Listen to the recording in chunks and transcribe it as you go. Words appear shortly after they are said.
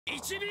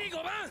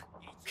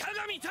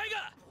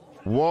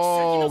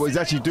Whoa, he's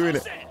actually doing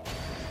it.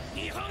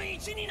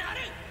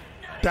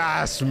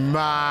 That's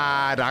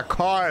mad. I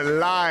can't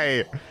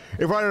lie.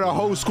 It ran the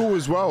whole school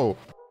as well.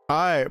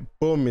 Alright,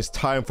 boom, it's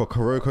time for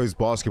KUROKO'S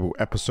Basketball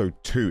episode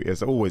 2.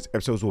 As always,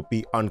 episodes will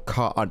be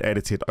uncut,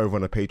 unedited over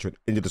on the Patreon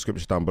in the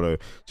description down below.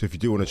 So if you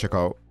do want to check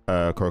out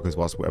KUROKO'S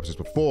Basketball episodes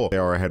before they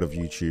are ahead of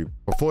YouTube,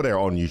 before they are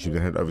on YouTube,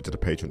 then head over to the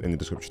Patreon in the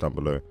description down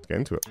below. Let's get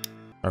into it.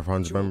 I have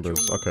 100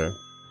 members. Okay.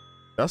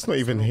 That's not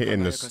even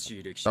hitting this.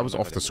 That was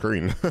off the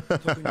screen.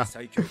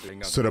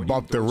 Stood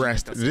above the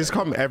rest. Does this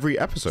come every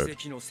episode?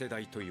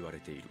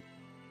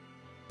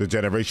 The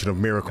generation of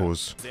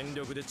miracles. Hey,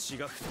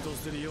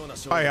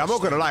 I'm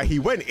not gonna lie, he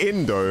went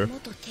in though.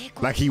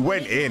 Like he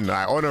went in,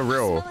 like on a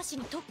real.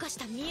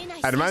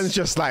 And man's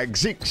just like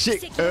shik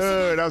shik.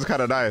 That was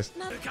kind of nice.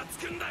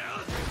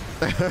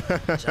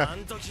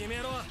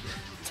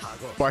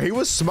 But he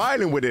was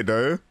smiling with it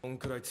though.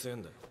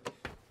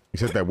 He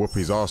said that whoop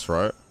his ass,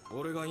 right?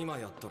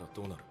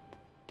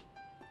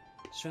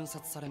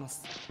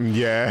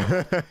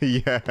 Yeah,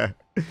 yeah.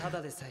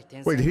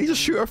 Wait, did he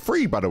just shoot a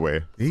free, by the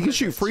way? He can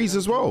shoot threes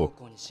as well.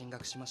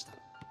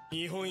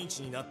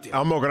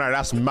 I'm not gonna lie,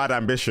 that's mad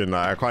ambition.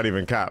 Like, I can't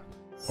even cap.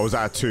 Or was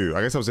that a 2?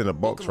 I guess I was in the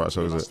box, right?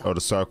 So was it, or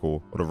the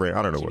circle, or the ring?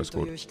 I don't know what it's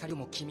called.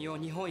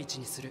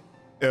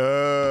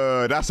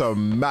 That's a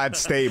mad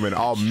statement.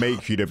 I'll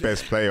make you the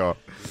best player.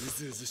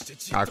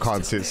 I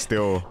can't sit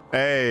still.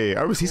 Hey,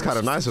 obviously he's kind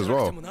of nice as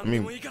well. I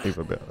mean,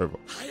 even a bit over.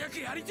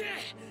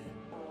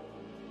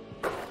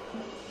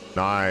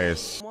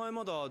 Nice.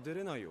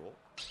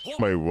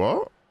 Wait,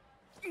 what?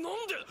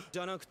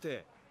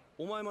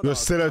 You're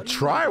still a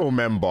trial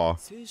member.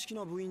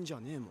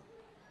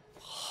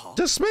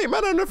 Just make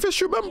man an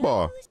official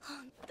member.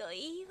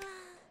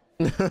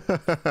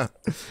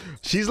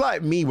 She's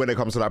like me when it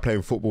comes to like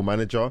playing Football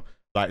Manager,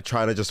 like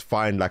trying to just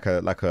find like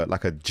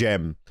a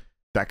gem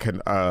that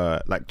can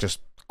like just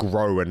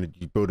grow and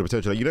you build a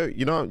potential. Like,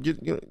 you know,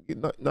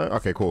 no.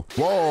 Okay, cool.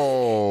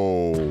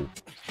 Whoa.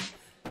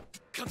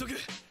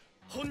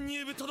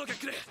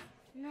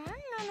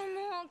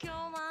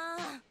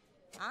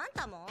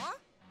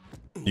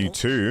 You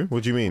too?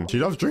 What do you mean? She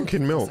loves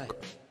drinking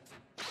milk.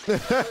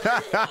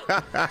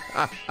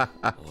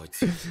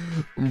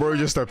 Bro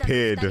just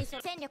appeared. You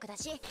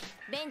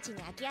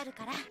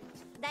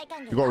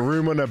got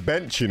room on the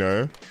bench, you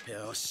know.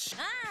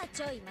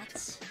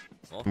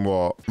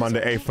 What?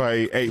 Monday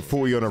 8:30,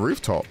 8:40 on a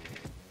rooftop.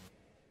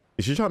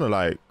 Is she trying to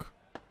like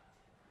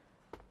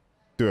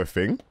do a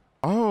thing?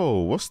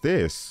 Oh, what's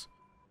this?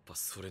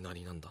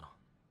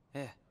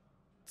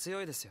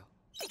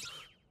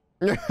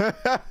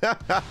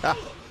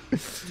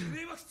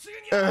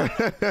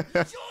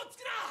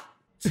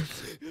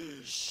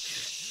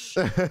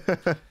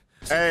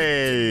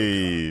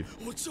 Hey.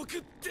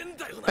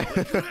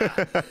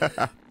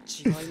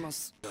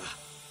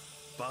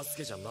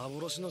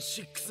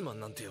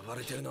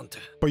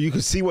 But you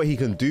can see what he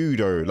can do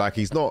though. Like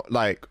he's not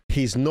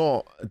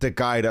the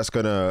guy that's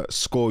gonna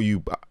score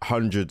you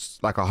hundreds,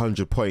 like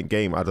 100-point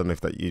game. I don't know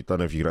if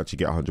you can actually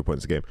get 100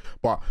 points a game,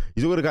 but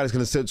he's not the guy that's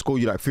gonna score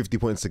you like 50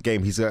 points a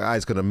game. He's the guy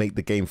that's gonna make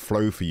the game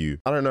flow for you.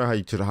 I don't know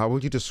how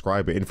would you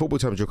describe it in football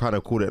terms. You kind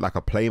of call it like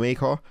a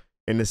playmaker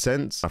in a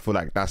sense. I feel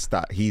like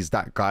he's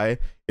that guy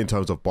in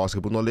terms of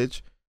basketball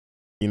knowledge.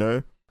 You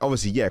know,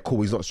 obviously, yeah,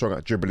 cool. He's not strong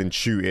at dribbling,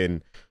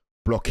 shooting,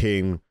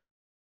 blocking,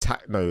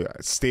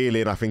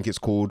 stealing, I think it's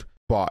called,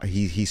 but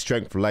his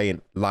strength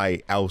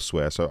lie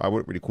elsewhere, so I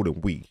wouldn't really call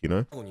him weak, you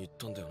know?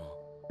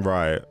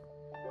 Right.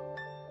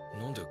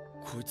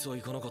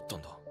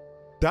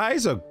 That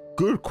is a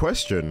good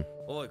question.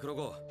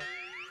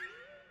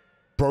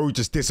 Bro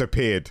just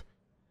disappeared.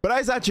 But that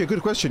is actually a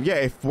good question.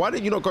 Yeah, why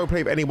didn't you not go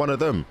play with any one of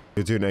them?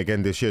 You're doing it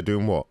again this year,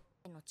 doing what?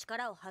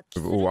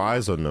 With all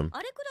eyes on them.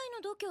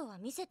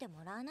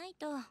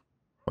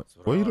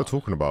 What are you not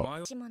talking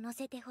about?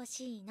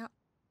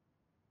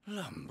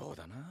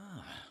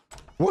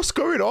 What's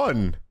going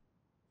on?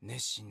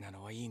 It's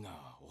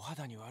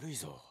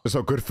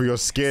not good for your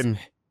skin.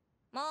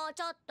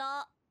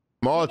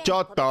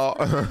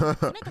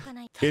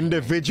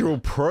 Individual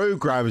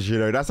programs, you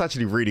know, that's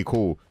actually really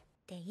cool.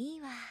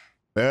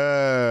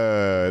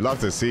 Love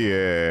to see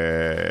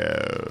it.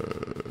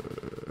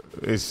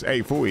 It's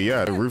 8:40,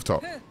 yeah, the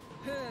rooftop.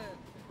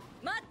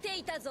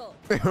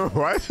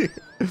 Why is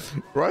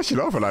she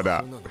laughing like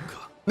that?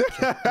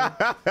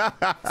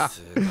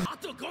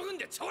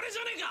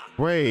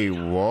 Wait,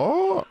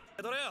 what?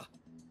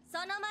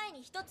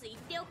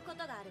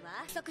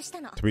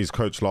 To be his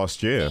coach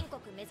last year.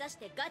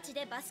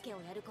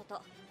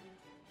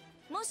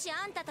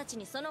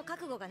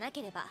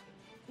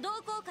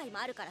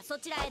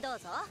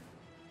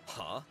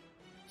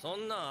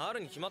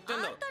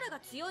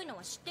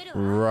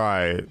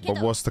 Right,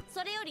 but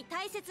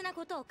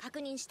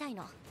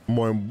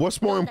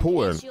what's more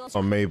important?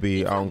 Or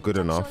maybe I'm good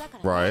enough,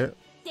 right?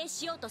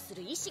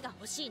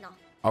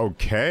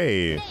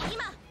 Okay.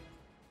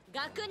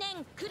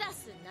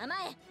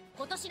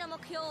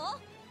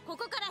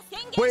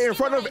 Wait, in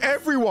front of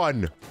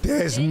everyone.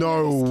 There's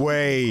no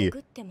way.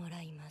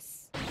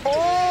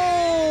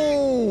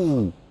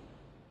 Oh!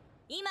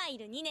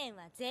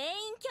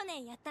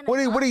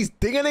 What he's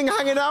dinging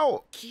hanging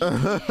out?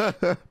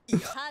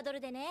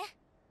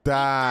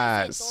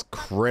 That's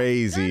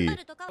crazy.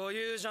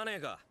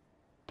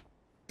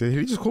 Did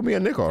he just call me a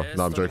nigger?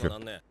 No, I'm joking.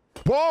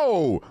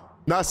 Whoa!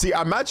 Now see,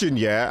 imagine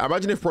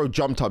if bro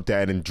jumped up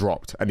there and then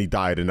dropped and he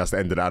died and that's the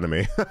end of the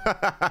anime.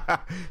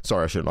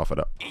 Sorry, I shouldn't laugh at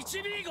that.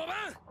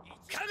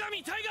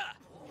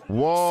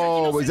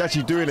 Whoa, he's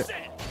actually doing it.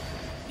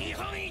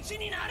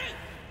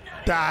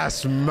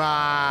 That's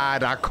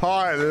mad. I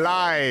can't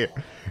lie.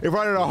 In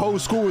front of the whole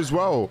school as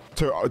well.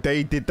 So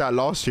they did that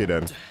last year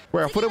then.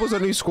 Wait, I thought it was a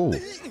new school.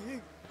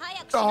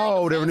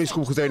 Oh, they were a new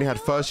school because they only had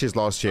first years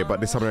last year,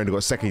 but this time they only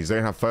got second years. They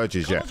don't have third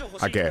years yet.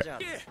 I get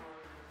it.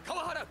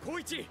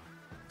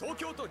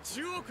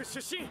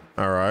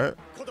 All right.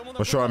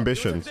 What's your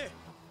ambitions?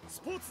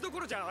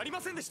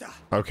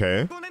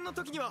 Okay.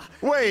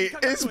 Wait,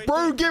 is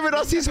bro giving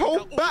us his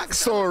whole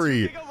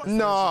backstory?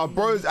 Nah,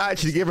 bro's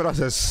actually giving us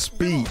a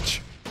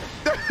speech.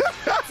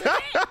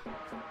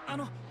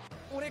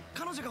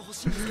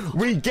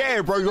 We get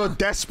it, bro. You're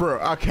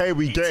desperate. Okay,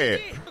 we get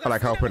it. I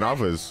like helping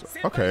others.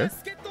 Okay.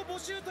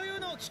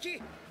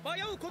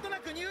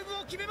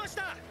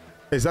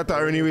 Is that the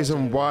only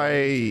reason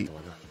why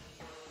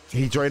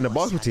he joined the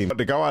basketball team? But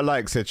the girl I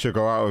like said she'll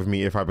go out with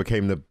me if I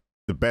became the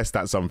best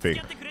at something.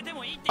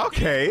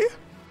 Okay.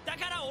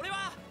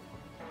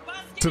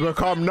 To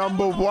become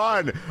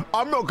 #1.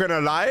 I'm not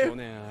gonna lie.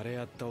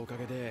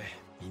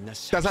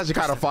 That's actually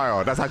kind of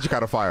fire. That's actually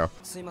kind of fire.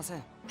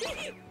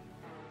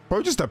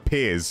 Bro just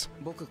appears.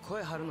 Do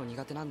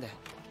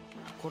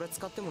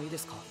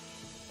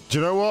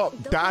you know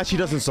what? That actually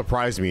doesn't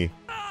surprise me.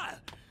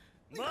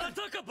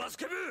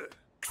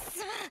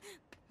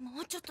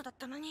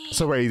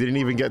 So wait, he didn't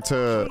even get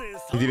to.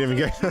 He didn't even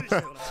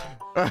get.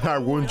 I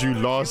warned you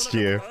last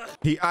year.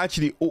 He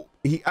actually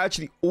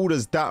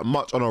orders that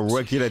much on a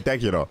regular.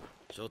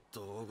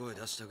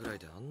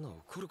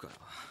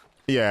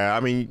 Yeah, I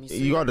mean,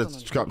 you got the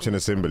captain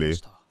assembly.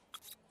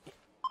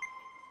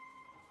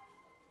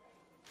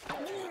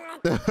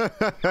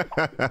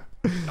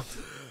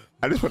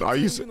 At this point,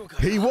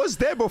 he was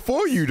there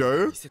before you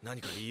though.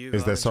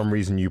 Is there some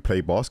reason you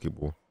play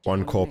basketball?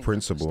 One core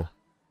principle.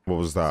 What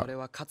was that?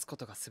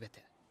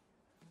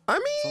 I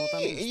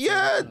mean,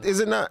 yeah,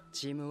 isn't that?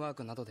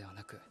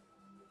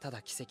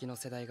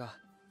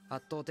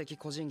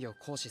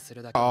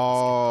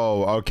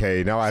 Oh,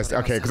 okay. Now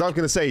okay, because I was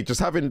gonna say just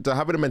having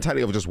a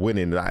mentality of just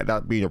winning,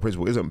 that being your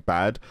principle isn't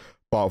bad.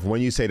 But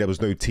when you say there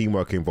was no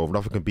teamwork involved,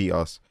 nothing can beat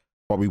us,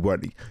 but we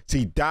weren't.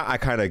 See, that I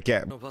kind of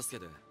get.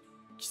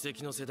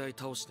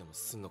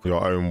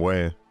 Your own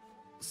way.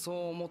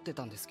 So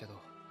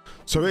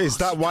is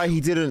that why he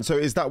didn't? So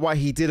is that why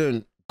he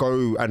didn't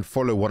go and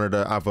follow one of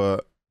the other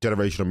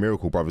generation of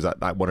Miracle Brothers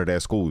at like one of their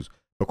schools?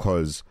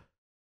 Because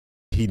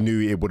he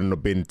knew it wouldn't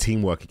have been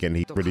teamwork again.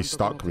 He really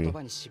struck me.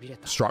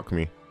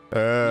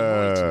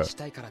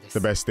 The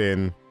best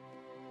in.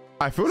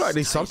 I feel like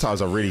these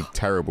subtitles are really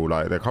terrible.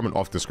 Like they're coming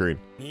off the screen.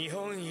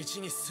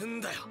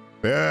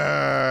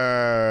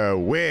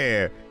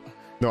 Where?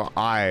 No,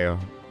 I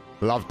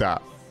love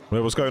that.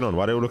 Wait, what's going on?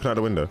 Why are they all looking out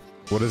the window?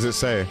 What does it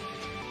say?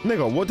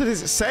 Nigga, what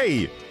does it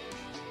say?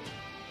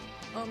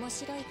 What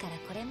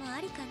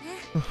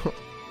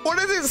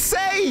does it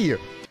say?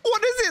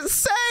 What does it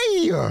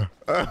say?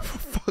 For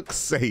fuck's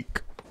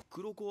sake.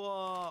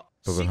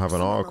 Doesn't have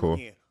an article.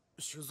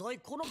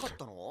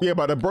 Yeah,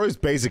 but the bro's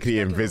basically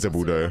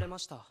invisible though.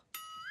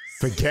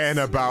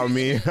 Forgetting about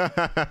me.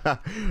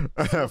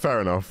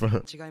 Fair enough.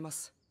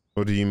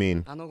 What do you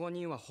mean?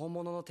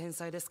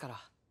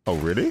 Oh,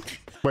 really?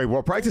 Wait,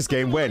 what practice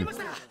game? When?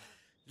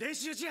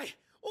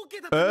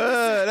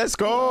 Let's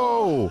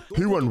go.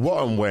 Who won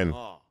what and when?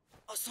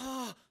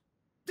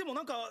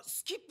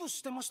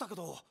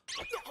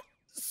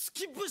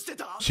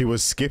 She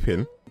was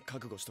skipping.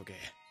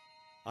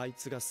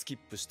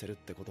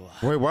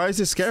 Wait, why is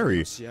it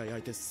scary? It's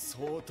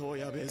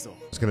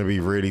gonna be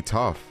really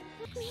tough.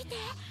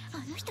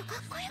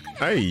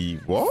 Hey,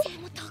 what?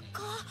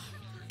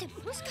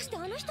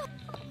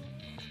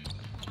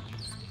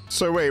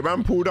 So wait,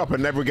 man pulled up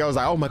and every girl's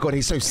like, oh my god,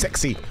 he's so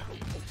sexy.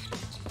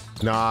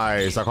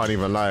 Nice, I can't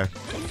even lie.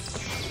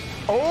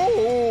 Oh!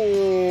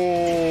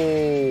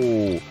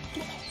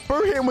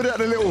 Bro hit him with that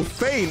little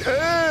feint.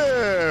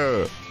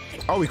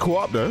 Oh, we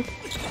caught up though.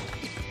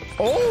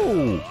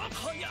 Oh!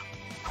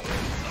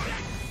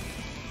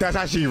 That's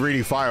actually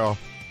really fire.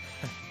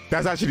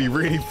 That's actually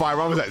really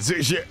fire. I was like,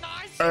 shit.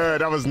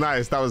 That was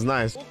nice. That was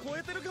nice.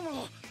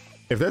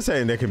 If they're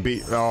saying they can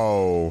beat,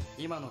 oh.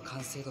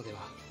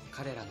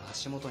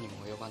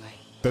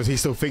 Does he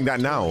still think that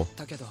now?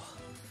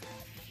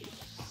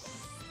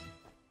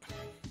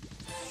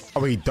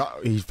 Oh, he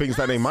thinks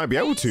that they might be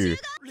able to.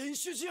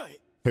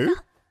 Who?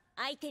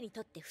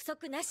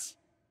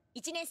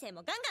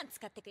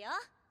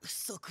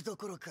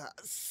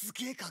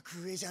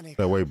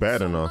 They're way better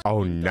than us.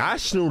 Oh,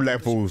 national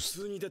levels.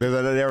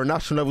 They're a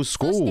national level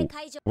school.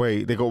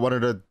 Wait, they got one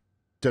of the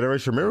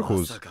Generation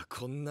Miracles.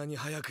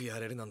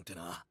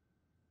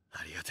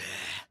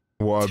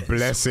 What a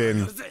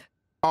blessing.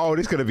 Oh,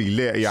 this is going to be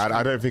lit. Yeah,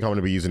 I don't think I'm going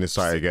to be using this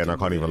site again. I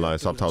can't even lie.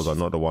 Subtitles are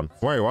not the one.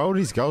 Wait, why are all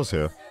these girls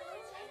here?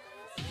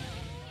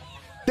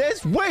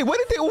 Wait, where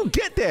did they all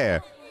get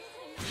there?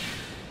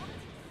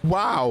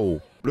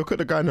 Wow. Look at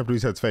the guy in the blue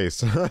head's face.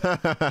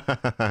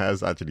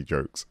 That's actually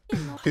jokes.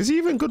 Is he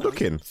even good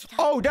looking?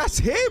 Oh, that's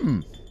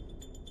him.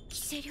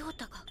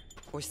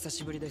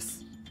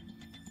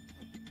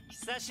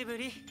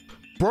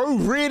 Bro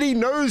really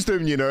knows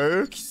them, you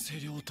know.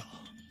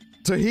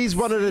 So he's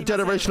one of the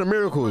Generation of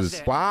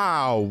Miracles.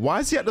 Wow.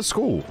 Why is he at the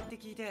school?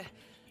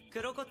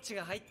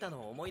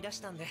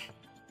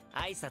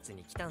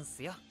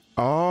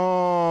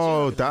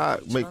 Oh,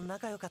 that.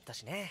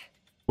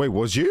 Wait,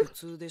 was you?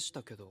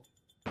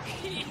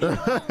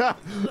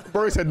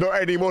 Bro said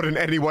not any more than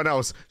anyone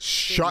else.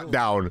 Shut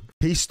down.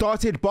 He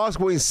started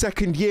basketball in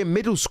second year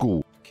middle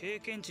school.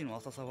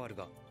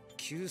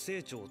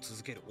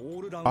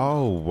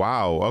 Oh,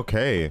 wow.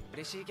 Okay.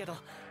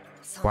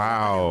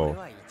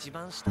 Wow.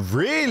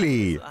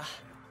 Really?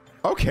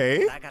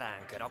 Okay.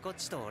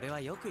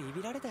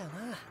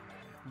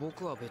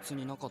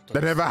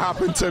 That never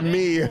happened to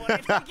me.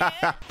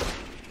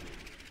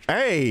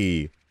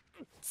 Hey.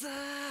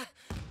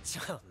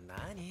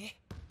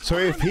 So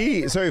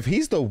if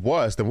he's the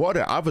worst, then what are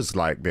the others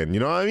like then?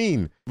 You know what I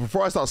mean?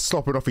 Before I start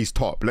slopping off his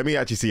top, let me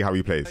actually see how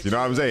he plays. You know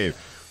what I'm saying?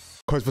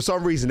 Because for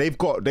some reason they've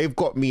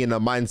got me in a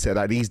mindset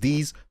that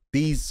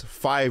these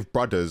five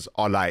brothers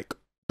are like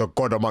the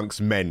god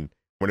amongst men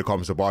when it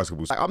comes to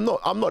basketball. Like,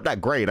 I'm not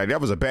that great. Like the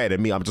others are better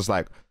than me. I'm just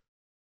like,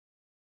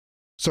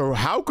 so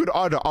how good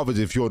are the others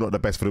if you're not the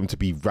best for them to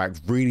be like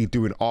really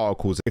doing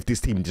articles if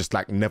this team just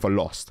like never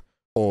lost?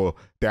 Or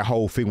their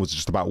whole thing was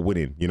just about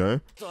winning, you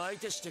know?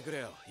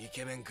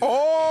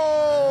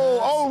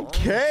 Oh,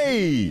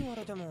 okay.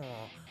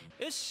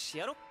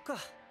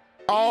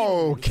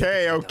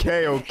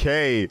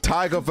 Okay.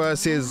 Tiger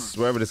versus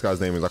whatever this guy's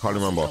name is. I can't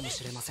remember.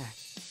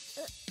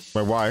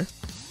 Wait, why?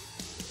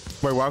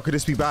 Wait, why could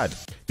this be bad?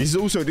 This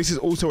is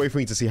also a way for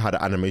me to see how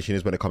the animation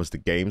is when it comes to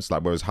games.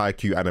 Like whereas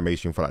Haikyuu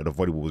animation for like the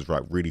volleyball was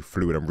like really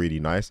fluid and really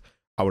nice.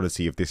 I want to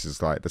see if this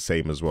is like the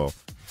same as well.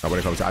 Like when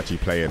it comes to actually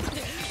playing.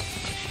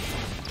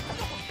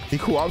 He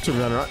caught up to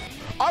him, right?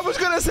 I was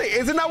gonna say,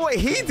 isn't that what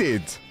he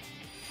did?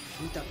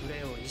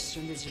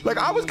 Like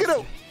I was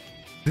gonna.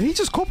 Did he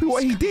just copy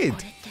what he did?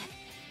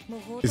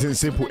 Isn't it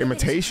simple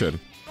imitation?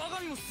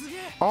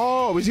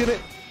 Oh, is he gonna?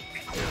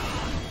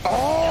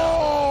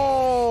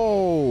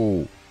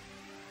 Oh!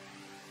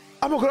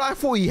 Oh my god! I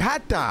thought he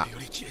had that.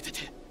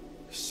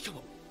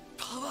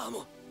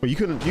 But you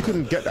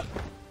couldn't get that.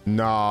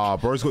 Nah,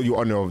 bro's got you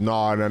on your.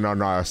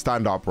 No.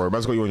 Stand up, bro.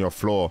 Man's got you on your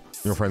floor.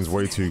 Your friend's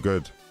way too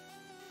good.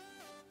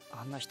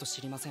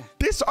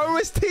 This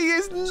OST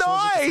is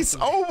nice!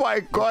 Oh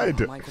my god!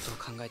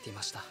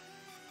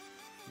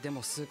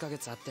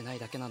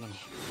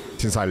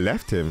 Since I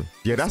left him?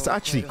 Yeah, that's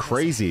actually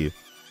crazy.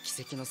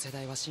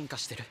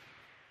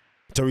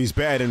 So he's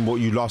better than what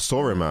you last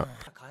saw him at?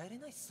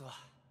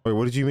 Wait,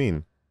 what did you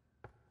mean?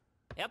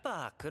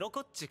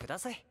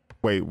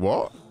 Wait,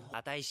 what?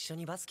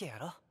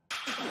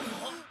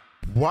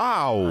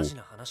 Wow!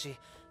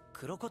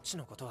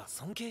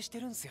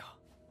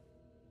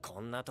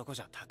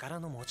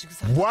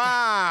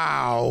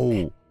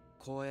 Wow!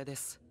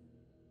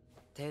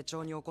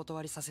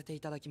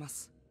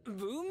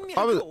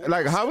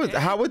 Like, how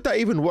would that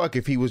even work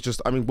if he was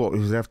just, I mean, what, he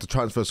would have to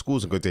transfer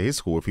schools and go to his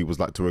school if he was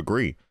like to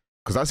agree?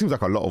 Because that seems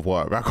like a lot of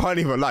work. I can't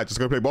even lie, just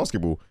go play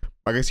basketball.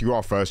 I guess you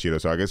are first year though,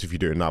 so I guess if you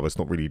do it now, it's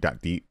not really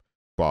that deep.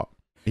 But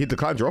he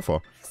declined your offer.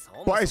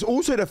 But it's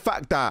also the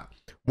fact that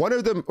one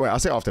of them, wait, I'll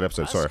say it after the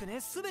episode, sorry.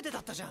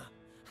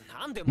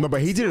 No,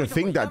 but he didn't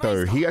think that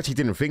though. He actually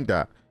didn't think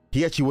that.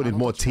 He actually wanted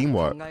more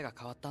teamwork.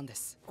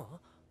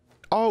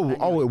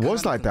 Oh, it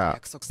was like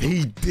that.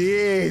 He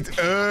did.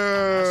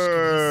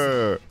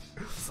 I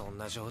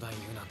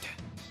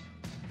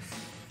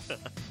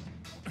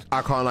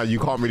can't lie, you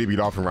can't really be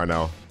laughing right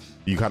now.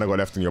 You kind of got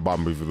left in your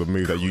bum with the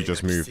move that you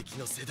just moved.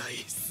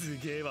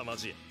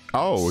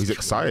 Oh, he's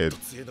excited.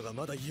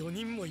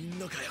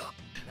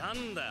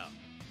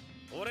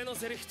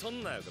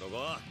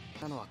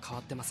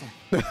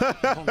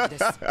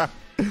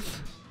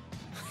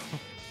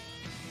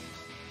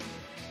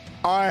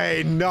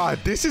 Nah,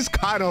 this is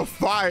kind of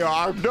fire.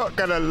 I'm not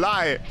gonna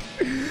lie.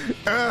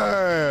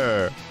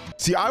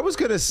 See, I was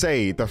gonna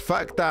say the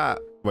fact that,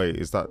 wait,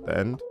 is that the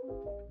end?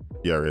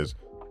 Yeah, it is.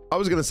 I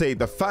was gonna say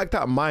the fact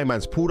that my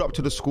man's pulled up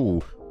to the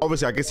school.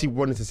 Obviously, I guess he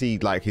wanted to see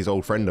like his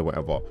old friend or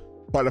whatever.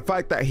 But the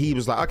fact that he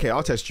was like, okay,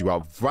 I'll test you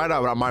out. Right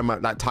out that my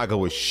man, that Tiger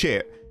was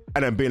shit,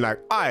 and then being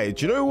like, alright,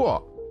 do you know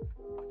what?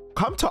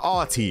 Come to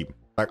our team.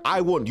 Like,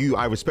 I want you.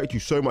 I respect you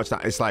so much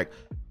that it's like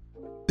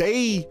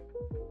they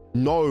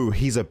know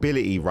his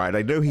ability, right?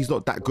 They know he's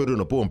not that good on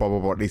the ball and blah,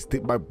 blah, blah.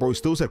 My bro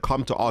still said,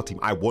 come to our team.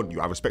 I want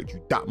you. I respect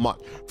you that much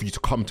for you to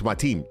come to my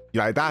team.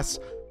 You know, that's,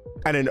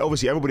 and then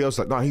obviously everybody else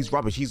like, no, he's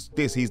rubbish. He's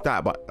this, he's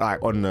that. But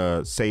like on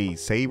the, say,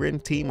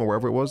 Seirin team or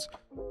wherever it was.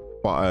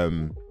 But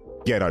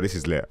yeah, no, this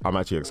is lit. I'm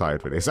actually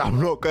excited for this. I'm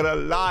not gonna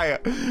lie.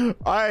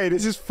 Aye,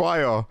 this is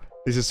fire.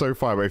 This is so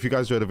fire. But if you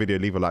guys enjoyed the video,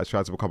 leave a like,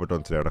 subscribe to comment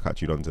down today, and I'll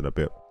catch you on in a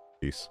bit.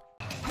 Peace.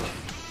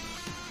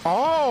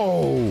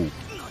 Oh!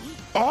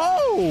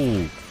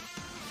 Oh!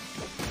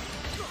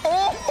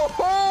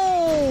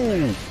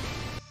 Oh!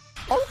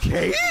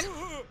 Okay.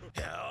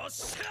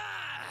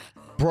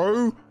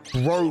 Bro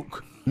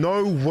broke.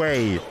 No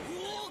way.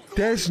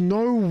 There's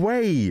no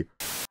way.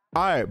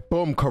 All right,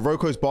 boom.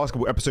 KUROKO'S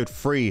basketball episode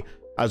 3.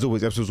 As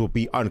always, episodes will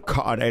be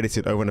uncut,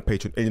 unedited over on the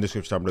Patreon in the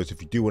description down below. So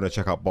if you do want to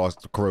check out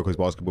KUROKO'S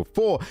basketball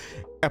 4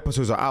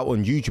 episodes are out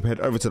on YouTube, head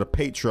over to the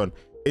Patreon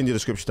in the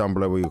description down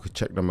below where you can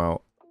check them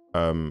out.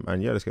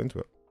 And yeah, let's get into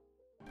it.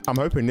 I'm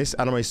hoping this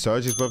Anime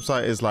Surge's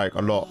website is like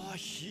a lot.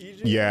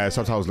 Yeah,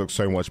 subtitles look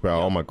so much better.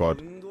 Oh my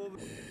god.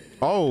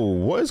 Oh,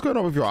 what is going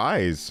on with your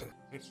eyes?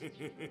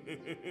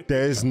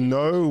 There's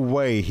no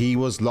way he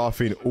was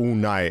laughing all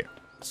night.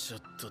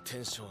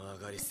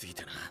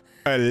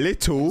 A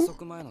little.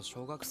 Oh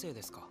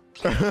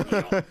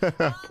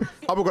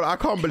my god, I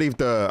can't believe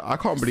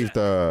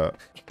the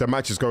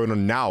match is going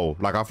on now.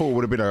 Like I thought it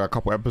would have been a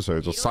couple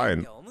episodes or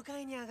something.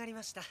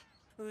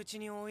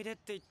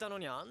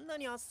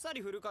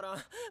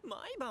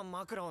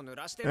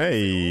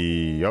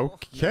 Hey,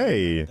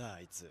 okay.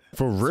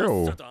 For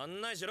real.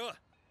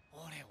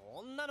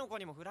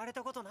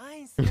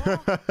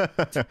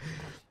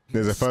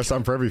 There's a first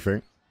time for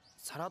everything.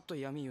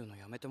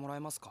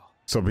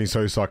 So being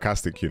so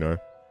sarcastic, you know.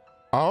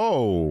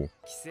 Oh.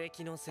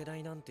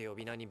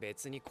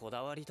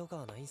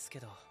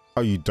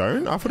 Oh, you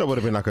don't? I thought that would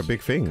have been like a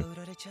big thing.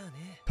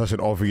 Such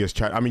an obvious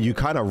chat. I mean, you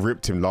kind of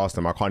ripped him last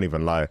time. I can't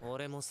even lie.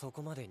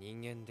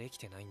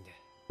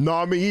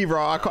 Nah, me either.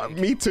 I can't.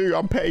 Me too.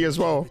 I'm petty as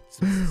well.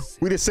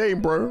 We the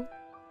same, bro.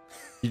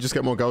 You just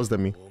get more girls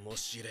than me.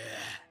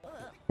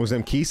 What's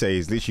them KISE?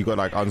 He's literally got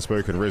like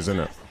unspoken riz,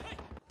 innit?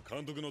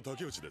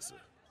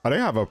 Oh, they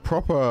have a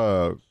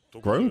proper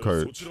grown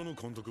coach.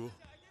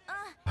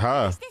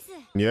 Huh?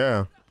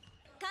 Yeah.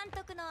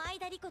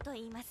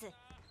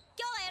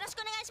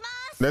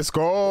 Let's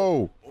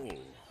go.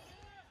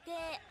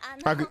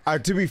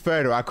 To be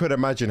fair though, I could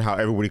imagine how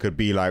everybody could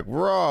be like,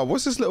 raw,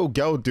 what's this little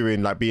girl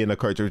doing like being a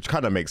coach? Which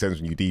kind of makes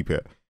sense when you deep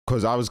it.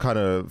 Because I was kind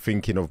of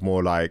thinking of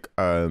more like,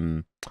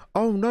 oh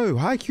no,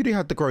 Haikyuu, they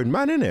had the grown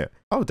man in it.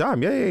 Oh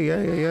damn,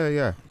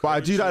 yeah. But I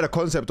do like the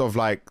concept of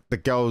like the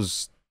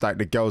girl's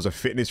a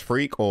fitness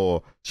freak,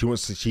 or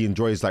she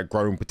enjoys like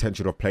growing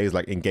potential of players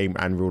like in game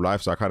and real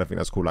life. So I kind of think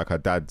that's cool. Like her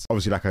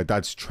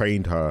dad's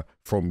trained her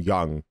from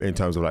young in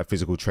terms of like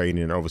physical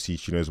training, and obviously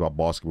she knows about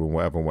basketball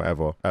and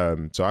whatever.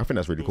 So I think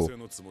that's really cool.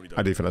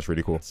 I do think that's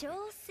really cool.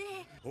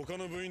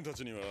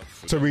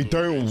 So we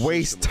don't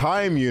waste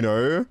time, you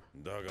know.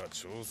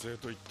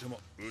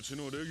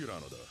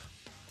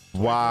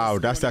 Wow,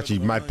 that's actually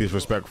mad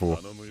disrespectful.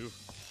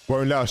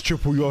 Won't let us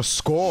triple your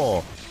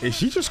score. Is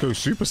she just go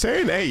Super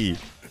Saiyan 8?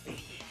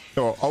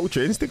 Or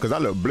Ultra Instinct? Because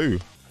that looked blue.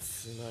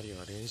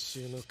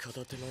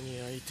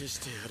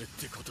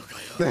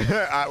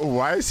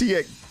 Why is he?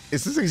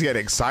 Is this he's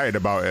getting excited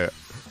about it?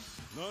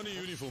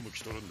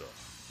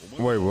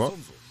 Wait, what?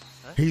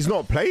 He's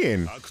not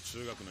playing.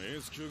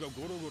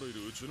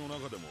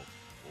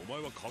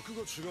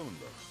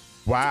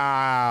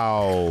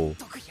 Wow.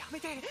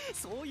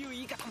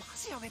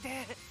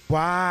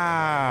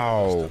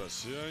 Wow.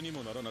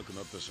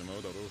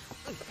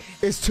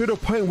 It's to the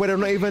point where they're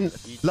not even,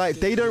 like,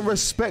 they don't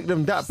respect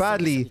them that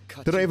badly.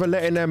 They're not even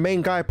letting their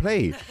main guy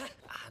play.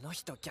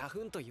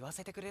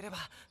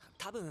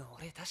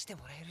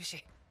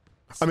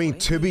 I mean,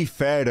 to be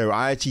fair though,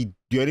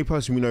 the only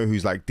person we know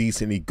who's like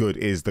decently good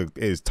is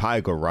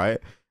Tiger, right?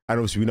 And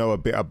obviously we know a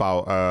bit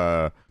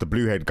about the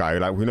blue head guy.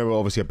 Like we know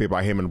obviously a bit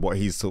about him and what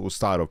his sort of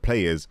style of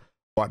play is.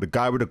 But the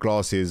guy with the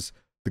glasses,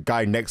 the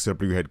guy next to the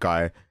blue head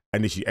guy,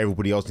 and literally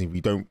everybody else, we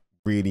don't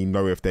really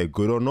know if they're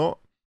good or not.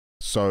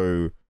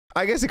 So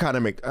I guess it kind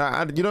of makes,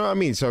 you know what I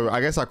mean? So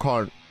I guess I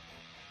can't.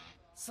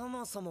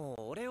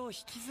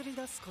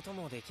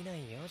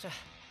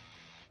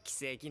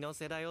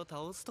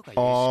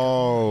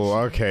 Oh,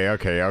 okay.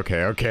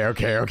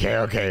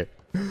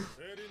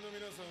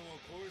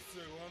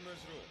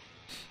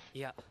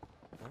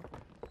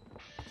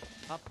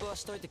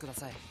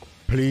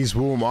 Please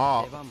warm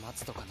up.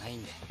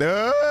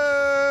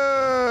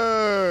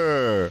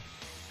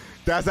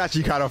 That's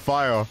actually kind of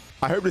fire.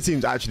 I hope the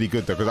team's actually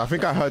good though, because I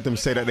think I heard them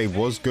say that they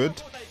was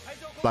good.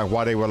 Like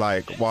while they were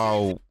like,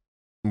 while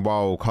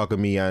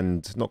Kagami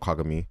and not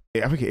Kagami,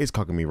 I think it is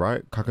Kagami,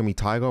 right? Kagami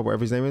Tiger,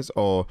 whatever his name is,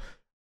 or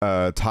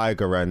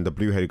Tiger and the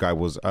blue-headed guy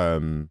was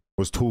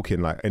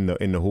talking like in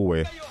the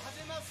hallway.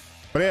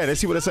 But yeah, let's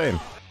see what they're saying.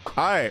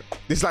 All right,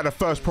 this is like the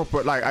first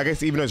proper, like I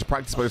guess even though it's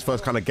practice, but it's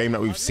first kind of game that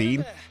we've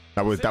seen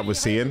that we're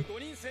seeing.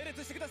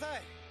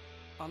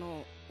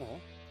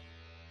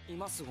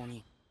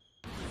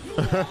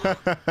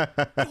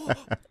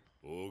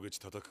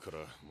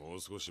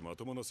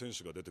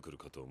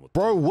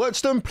 Bro,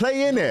 watch them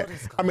play in it.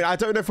 I mean, I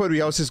don't know if anybody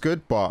else is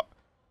good, but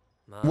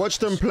watch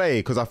them play,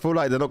 because I feel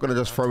like they're not going to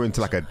just throw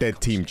into like a dead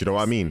team. Do you know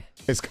what I mean?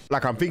 It's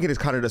like, I'm thinking it's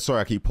kind of the,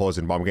 sorry, I keep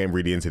pausing, but I'm getting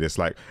really into this.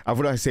 Like, I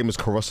feel like the same as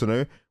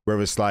Kuroko'S, where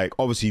it's like,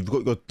 obviously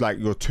you've got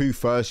your two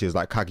first years,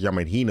 like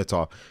Kageyama and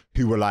Hinata,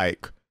 who were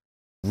like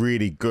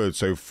really good.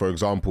 So for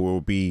example, it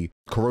will be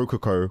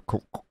Kurokoko,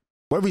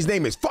 whatever his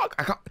name is,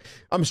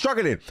 I'm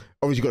struggling.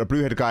 Obviously you got the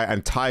blue-headed guy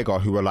and Tiger,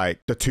 who are like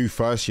the two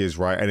first years,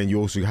 right? And then you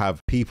also have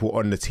people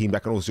on the team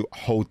that can also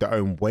hold their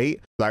own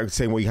weight. Like the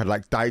same way you had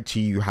like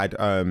Daichi, you had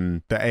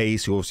the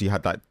Ace, you obviously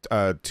had that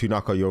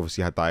Tunaka, you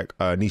obviously had like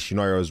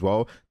Nishinoya as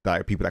well.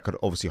 Like people that could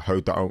obviously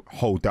hold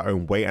their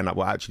own weight and that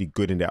were actually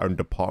good in their own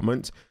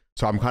department.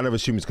 So I'm kind of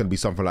assuming it's going to be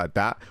something like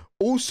that.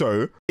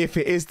 Also, if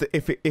it is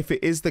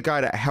the guy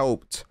that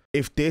helped,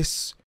 if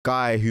this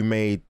guy who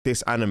made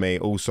this anime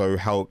also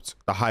helped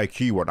the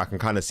Haikyuu one, I can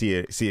kind of see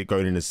it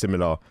going in a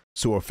similar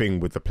sort of thing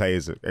with the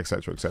players,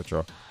 etc.,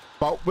 etc.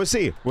 But we'll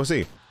see.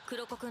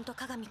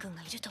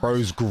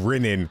 Bro's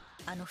grinning.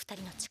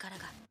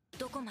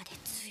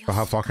 But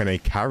how far can they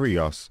carry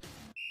us?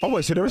 Oh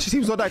wait, so the rest of the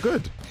team's not that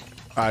good.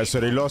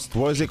 So they lost,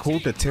 what is it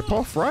called? The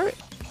tip-off, right?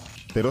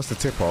 They lost the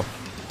tip-off.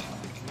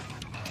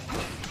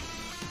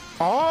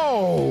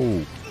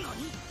 Oh!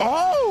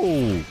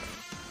 Oh!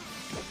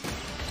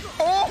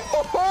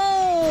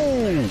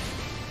 Oh!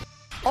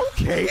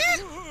 Okay.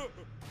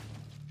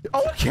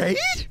 Okay.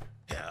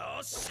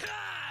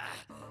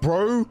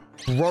 Bro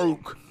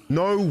broke.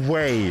 No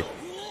way.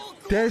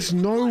 There's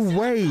no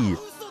way.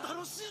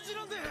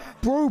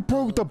 Bro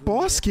broke the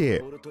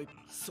basket.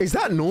 Is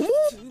that normal?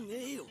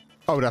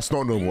 Oh, that's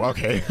not normal.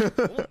 Okay.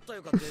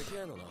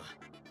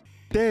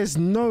 There's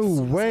no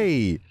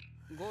way.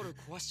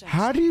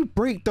 How do you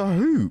break the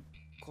hoop?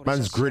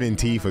 Man's gritting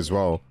teeth as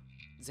well.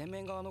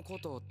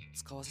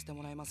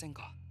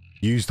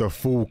 Use the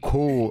full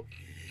court.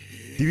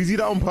 Did you do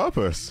that on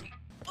purpose?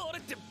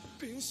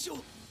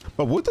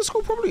 But would the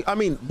school probably, I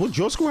mean, would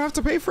your school have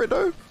to pay for it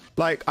though?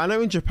 Like, I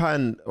know in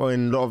Japan, or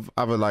in a lot of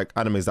other like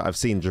animes that I've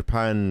seen,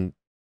 Japan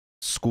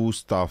school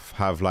stuff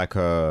have like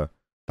a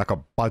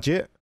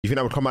budget. You think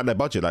that would come out of their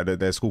budget, like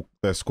their school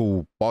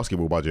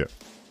basketball budget?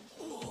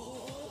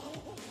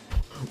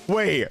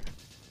 Wait,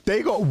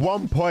 they got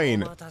 1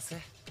 point.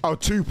 Oh,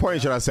 2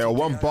 points, should I say, or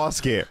one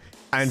basket,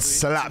 and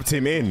slapped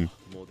him in.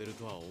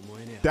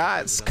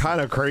 That's kind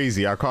of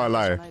crazy, I can't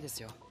lie.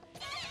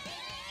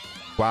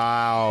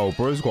 Wow,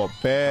 bro's got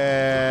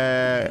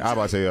bare, how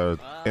about to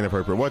say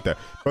inappropriate word there.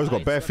 Bro's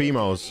got bare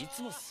females.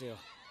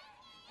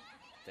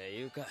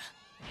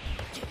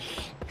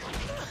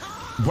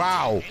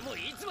 Wow.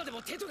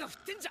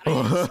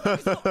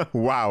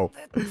 Wow.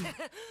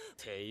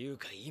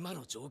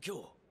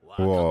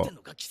 What?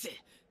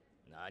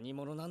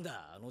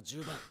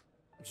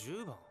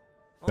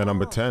 They're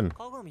number 10.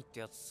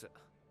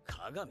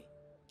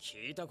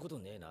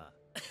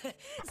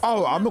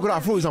 Oh, I'm not gonna, I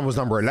thought his was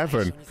number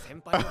 11.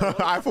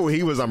 I thought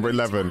he was number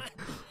 11.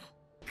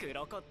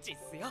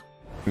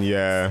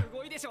 Yeah.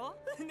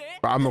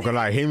 But I'm not gonna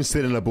lie, him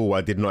stealing the ball,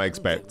 I did not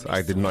expect.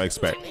 I did not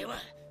expect.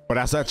 But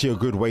that's actually a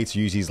good way to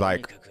use his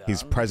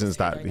presence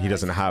that he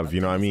doesn't have,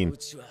 you know what I mean?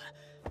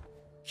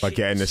 By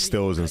getting the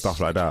steals and stuff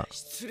like that.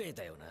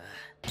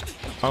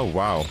 Oh,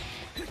 wow.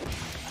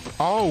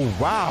 Oh,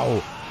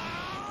 wow.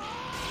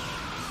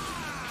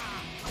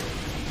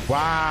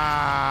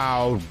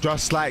 Wow,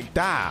 just like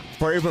that.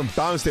 Bro, even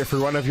bounced it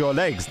through one of your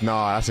legs.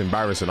 Nah, that's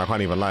embarrassing. I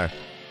can't even lie.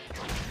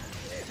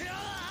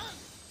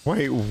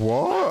 Wait,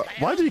 what?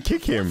 Why did you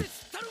kick him?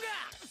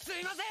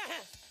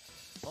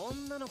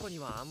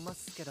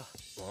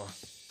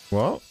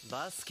 What?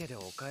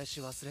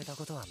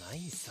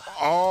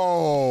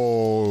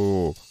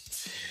 Oh.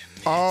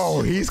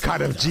 Oh, he's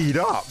kind of G'd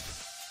up.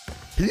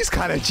 He's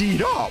kind of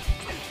G'd up.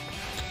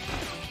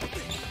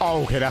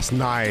 Oh, okay, that's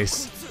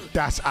nice.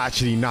 That's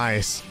actually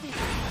nice.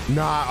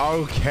 Nah,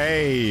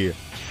 okay.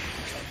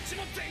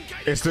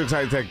 It looks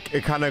like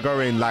it kind of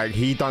going like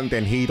he dunked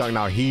and he dunked,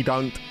 now he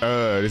dunked.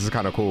 This is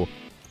kind of cool.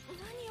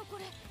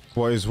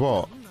 What is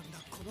what?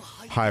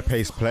 Higher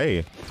pace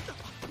play.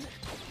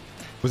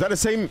 Was that the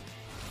same?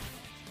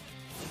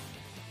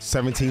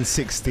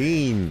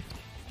 17-16.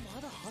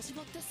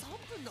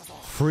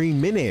 3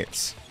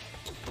 minutes.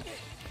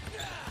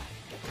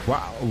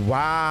 Wow.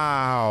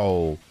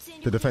 Wow.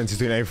 The defense is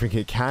doing everything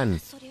it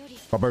can.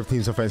 But both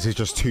teams' offense is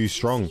just too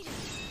strong.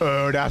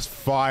 Oh, that's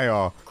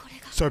fire.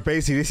 So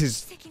basically, this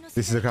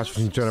is a clash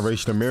between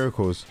Generation of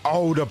Miracles.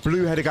 Oh, the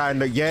blue-headed guy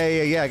and the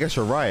yeah. I guess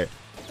you're right.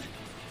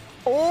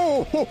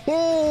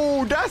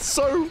 Oh, that's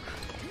so.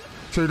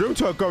 So them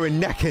two are going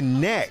neck and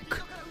neck.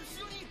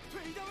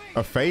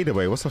 A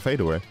fadeaway. What's a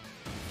fadeaway?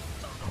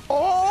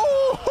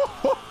 Oh!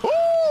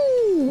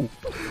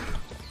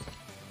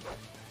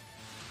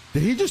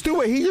 Did he just do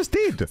what he just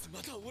did?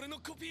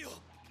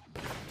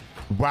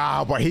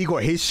 Wow, but he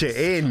got his shit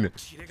in.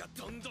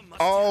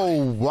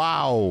 Oh,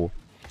 wow.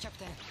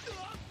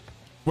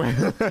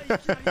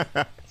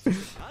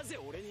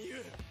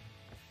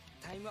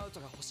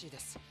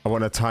 I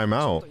want a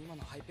timeout.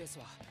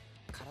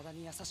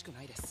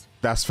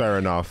 That's fair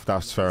enough.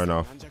 That's fair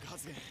enough.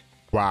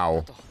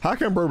 Wow. How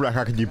can bro like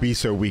how can you be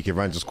so weak if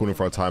I'm just calling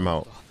for a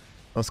timeout?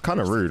 That's kind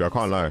of rude, I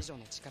can't lie.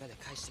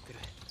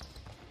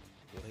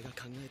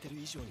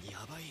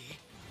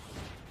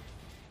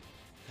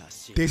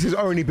 This has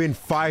only been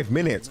 5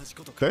 minutes.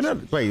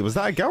 Wait, was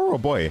that a girl or a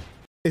boy?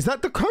 Is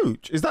that the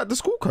coach? Is that the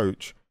school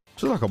coach?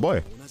 She's like a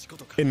boy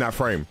in that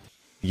frame.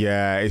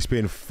 Yeah, it's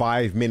been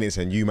 5 minutes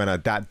and you man are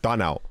that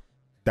done out.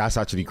 That's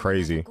actually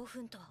crazy.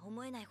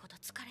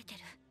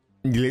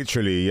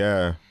 Literally,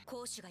 yeah.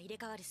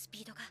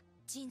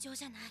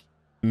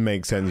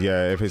 Makes sense,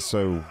 yeah. If it's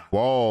so,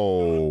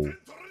 whoa,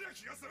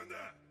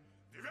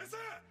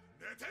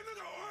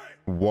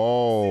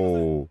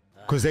 whoa,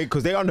 because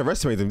they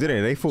underestimated them,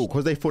 didn't they?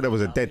 Because they thought there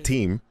was a dead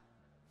team.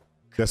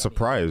 They're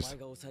surprised.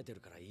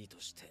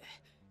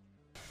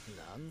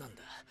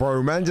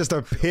 Bro, man, just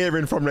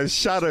appearing from the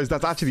shadows.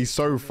 That's actually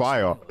so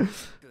fire.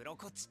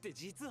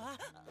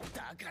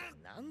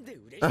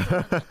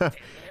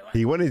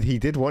 He wants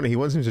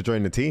him to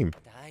join the team.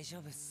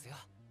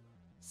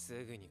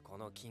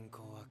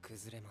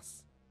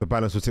 The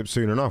balance will tip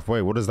soon enough.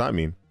 Wait, what does that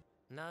mean?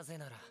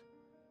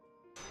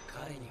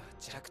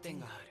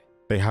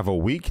 They have a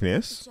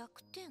weakness?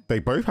 They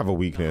both have a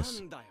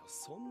weakness.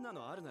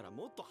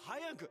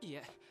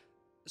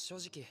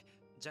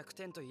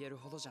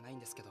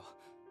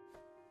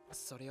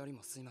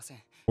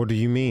 What do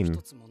you mean?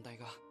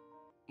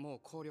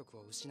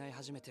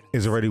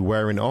 Is already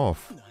wearing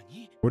off.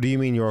 What do you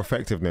mean your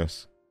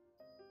effectiveness?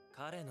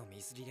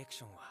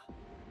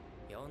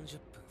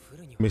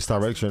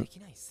 Misdirection.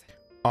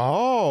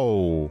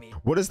 Oh,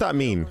 what does that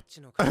mean?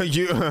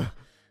 You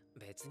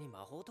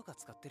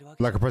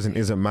like a present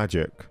isn't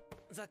magic.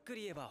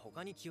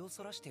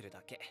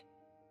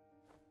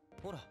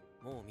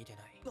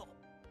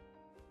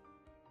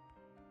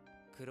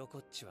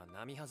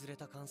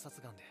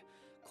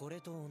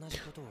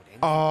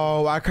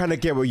 Oh, I kind of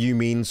get what you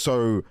mean.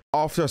 So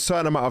after a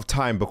certain amount of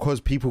time, because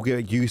people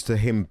get used to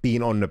him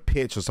being on the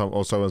pitch or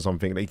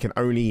something, they can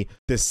only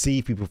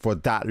deceive people for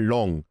that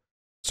long.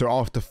 So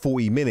after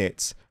 40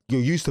 minutes, you're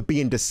used to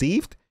being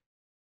deceived,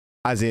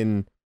 as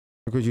in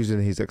because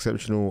using his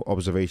exceptional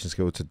observation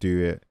skill to do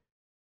it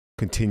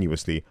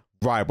continuously.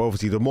 Right, but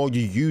obviously the more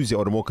you use it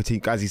or the more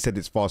as he said,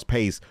 it's fast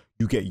paced,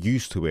 you get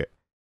used to it.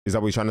 Is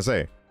that what you're trying to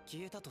say?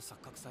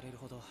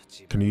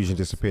 Confusion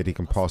disappeared, he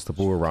can pass the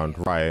ball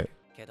around, right?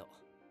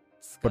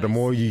 But the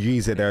more you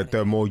use it,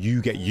 the more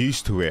you get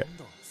used to it.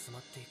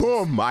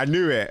 Boom, I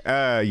knew it.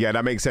 Yeah,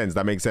 that makes sense,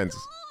 that makes sense.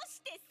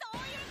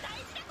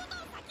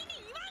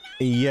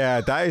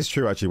 Yeah, that is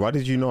true actually. Why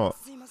did you not?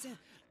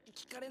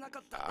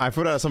 I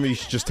thought that's something you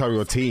should just tell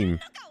your team.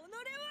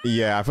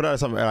 Yeah, I thought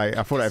that's something like,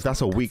 I thought that if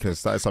that's a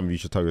weakness, that is something you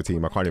should tell your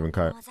team. I can't even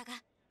cut.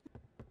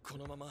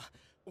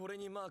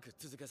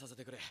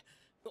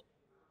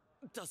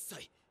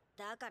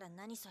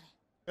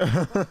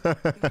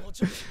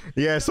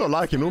 Yeah, it's not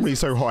like it. Normally he's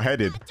so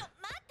hot-headed.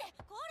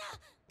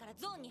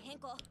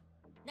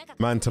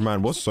 Man to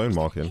man, what's zone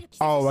marking?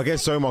 Oh, I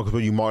guess zone mark is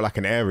when you mark like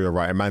an area,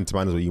 right? And man to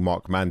man is when you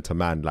mark man to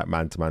man, like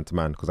man to man to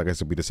man, because I guess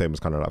it'd be the same as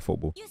kind of like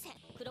football.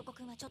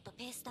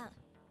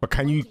 But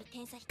can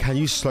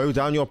you slow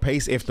down your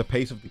pace if the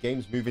pace of the game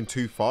is moving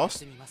too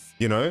fast?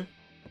 You know,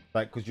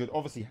 like because you'd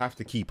obviously have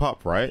to keep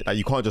up, right? Like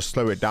you can't just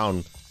slow it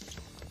down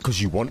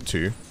because you want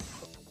to.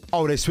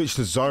 Oh, they switched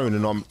to zone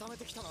and I'm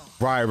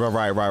right.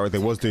 They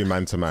was doing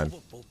man to man.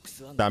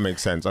 That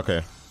makes sense.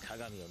 Okay.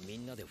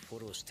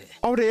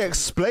 Oh, they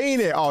explain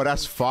it. Oh,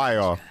 that's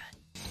fire.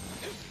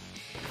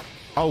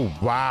 Oh,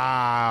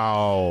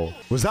 wow.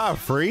 Was that a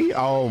free?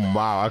 Oh,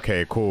 wow.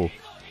 Okay, cool.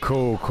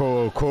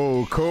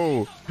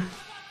 Cool.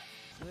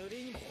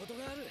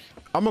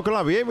 I'm not gonna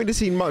lie, we ain't really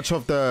seen much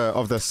of the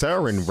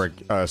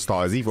Seirin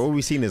stars either. All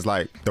we've seen is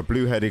like the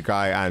blue-headed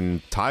guy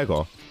and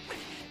Tiger.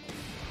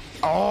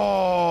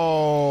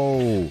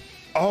 Oh,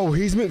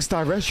 his mixed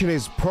direction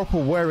is proper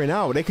wearing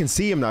out. They can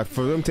see him now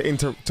for them to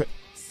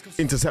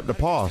intercept the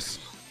pass.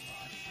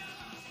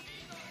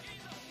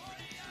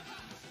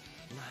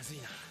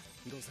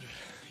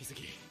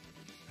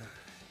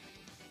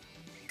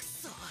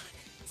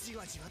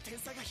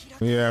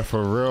 Yeah,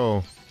 for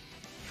real.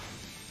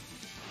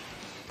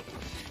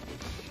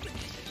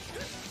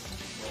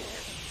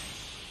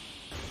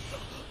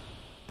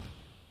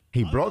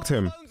 He blocked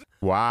him.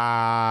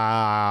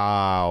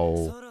 Wow.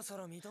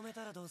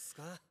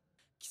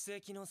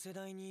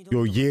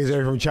 Your years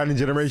away from challenge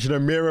generation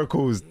of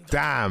miracles.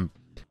 Damn.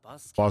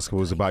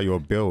 Basketball is about your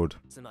build.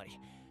 It's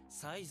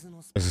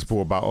a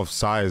sport about of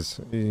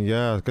size.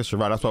 Yeah, I guess you're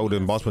right. That's why all the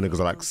basketball niggas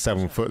are like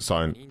 7 foot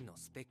sign.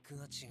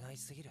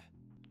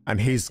 And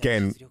he's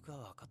getting,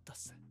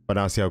 but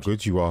now see how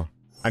good you are.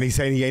 And he's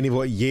saying he ain't even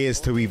got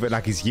years to even,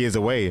 like he's years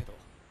away.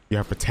 You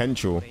have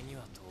potential.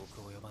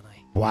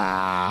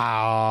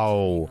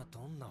 Wow.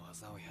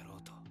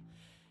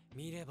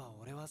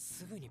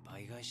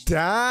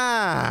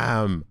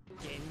 Damn.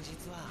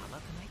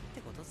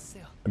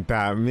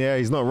 Damn, yeah,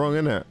 he's not wrong,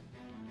 innit?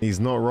 He's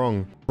not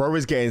wrong. Bro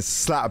is getting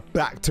slapped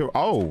back to...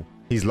 Oh,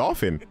 he's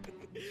laughing.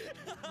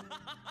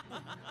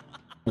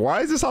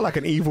 Why does it sound like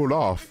an evil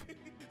laugh?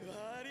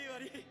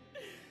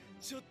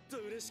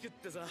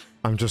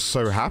 I'm just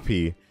so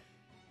happy.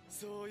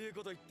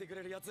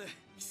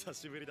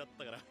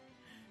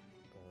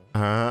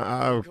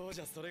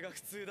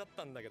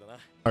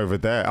 Over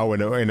there. Oh,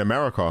 in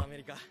America.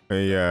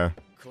 Yeah.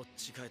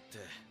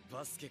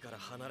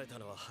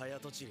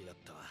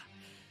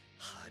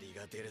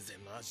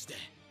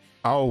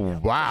 Oh,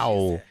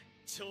 wow.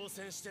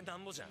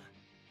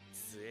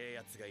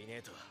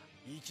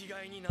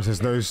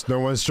 There's no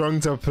one strong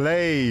to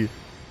play.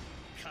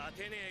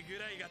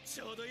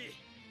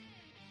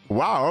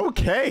 Wow,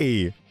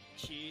 okay.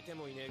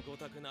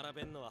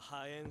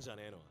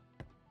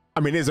 I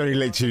mean, it's only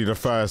literally the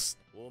first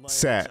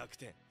set.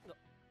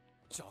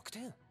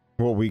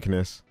 What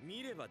weakness?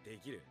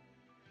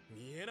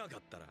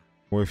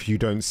 Well, if you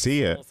don't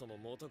see it.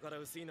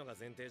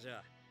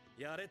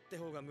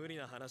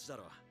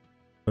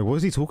 Wait, what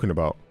is he talking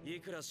about?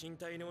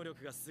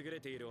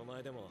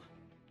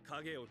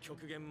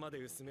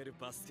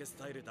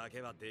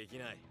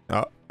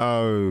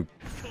 Oh.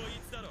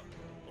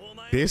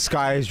 This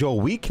guy is your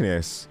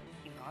weakness.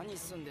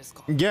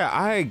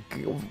 Yeah,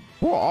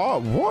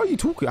 what are you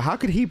talking? How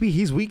could he be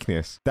his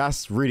weakness?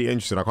 That's really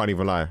interesting. I can't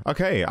even lie.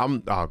 Okay, oh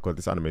god,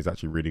 this anime is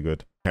actually really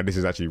good. And this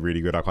is actually really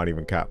good. I can't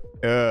even cap.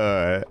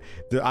 I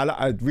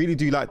really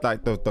do like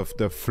the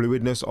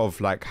fluidness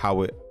of like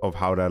how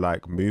they're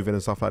like moving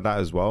and stuff like that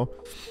as well.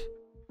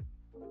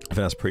 I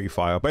think that's pretty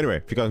fire. But anyway,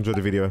 if you guys enjoyed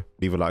the video,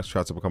 leave a like,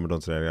 subscribe to become a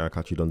Don today, and I'll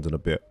catch you dons in a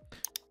bit.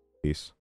 Peace.